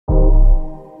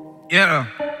Yeah.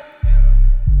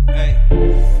 Hey.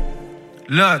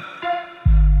 Look.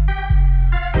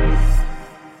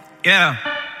 Yeah.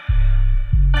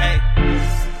 Hey.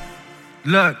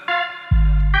 Look.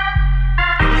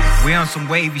 We on some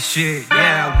wavy shit,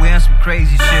 yeah. We on some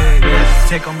crazy shit, yeah.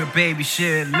 Take on your baby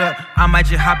shit, look. I might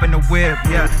just hop in the whip,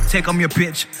 yeah. Take on your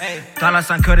bitch.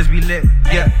 $sign Curtis be lit,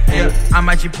 yeah, yeah. I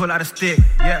might just pull out a stick,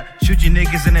 yeah. Shoot you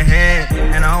niggas in the head,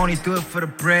 and I only do it for the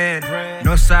bread.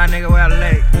 North side nigga where I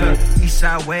lay, look. East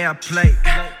side way I play,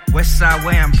 west side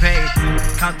way I'm paid.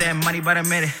 Count that money by the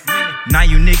minute. Now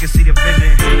you niggas see the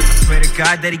vision. Pray to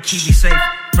God that he keep me safe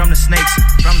from the snakes,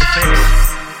 from the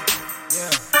fakes.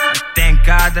 Thank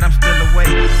God that I'm still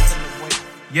awake.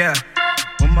 Yeah,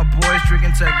 when my boys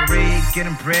drinking Tanqueray,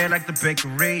 getting bread like the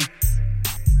bakery.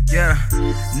 Yeah,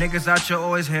 niggas out here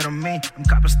always hate on me. I'm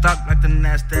copping stock like the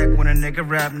NASDAQ. When a nigga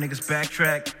rap, niggas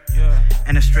backtrack.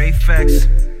 And it's straight facts.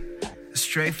 It's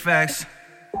straight facts.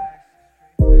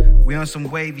 We on some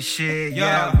wavy shit,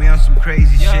 yeah. We on some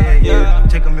crazy shit, yeah.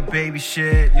 Take on your baby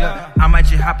shit, yeah. I might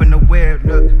just hop in the whip,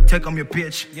 look. Take on your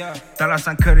bitch,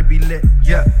 $sign Curti be lit,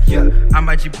 yeah, yeah. I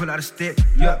might just pull out a stick,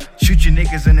 yeah. Shoot you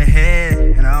niggas in the head,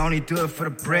 and I only do it for the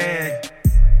bread,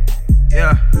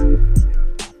 yeah.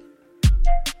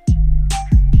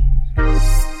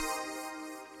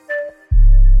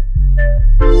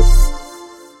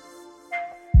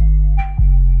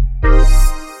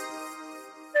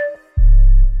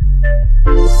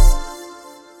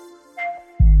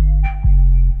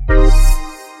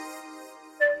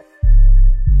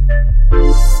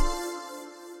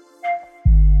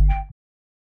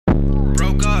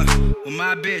 Broke up with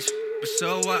my bitch, but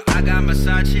so what? I got my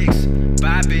side chicks.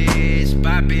 Bye bitch,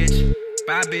 bye bitch,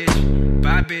 bye bitch,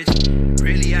 bye bitch.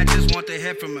 Really, I just want the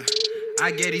head from her.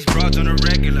 I get these broads on a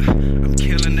regular. I'm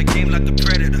killing the game like the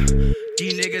predator.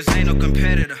 These niggas ain't no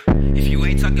competitor. If you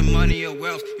ain't talking money or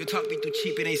wealth, you talk me too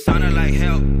cheap, it ain't sounding like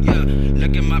hell. Yeah,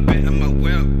 look at my bit and my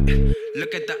wealth.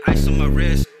 Look at the ice on my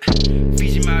wrist.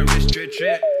 Fiji my wrist, drip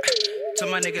drip. Tell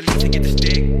my nigga leave to get the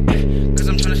stick. Cause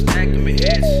I'm tryna stack them in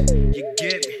hits. You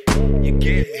get me, you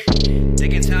get me. They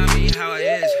can tell me how it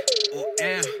is. Or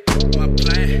am my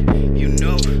plan. You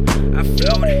know, I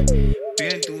floated.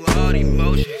 Been through all the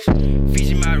emotions.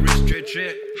 Fiji my wrist, drip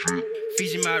drip.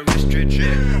 Fiji my wrist, drip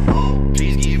drip.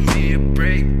 Please give me a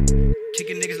break.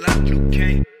 Kicking niggas like you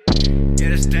can't. Yeah,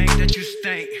 the stank that you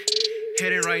stank.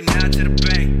 Heading right now to the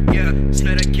bank. Yeah,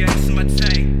 smell that gas in my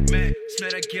tank, man.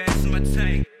 Smell that gas in my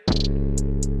tank.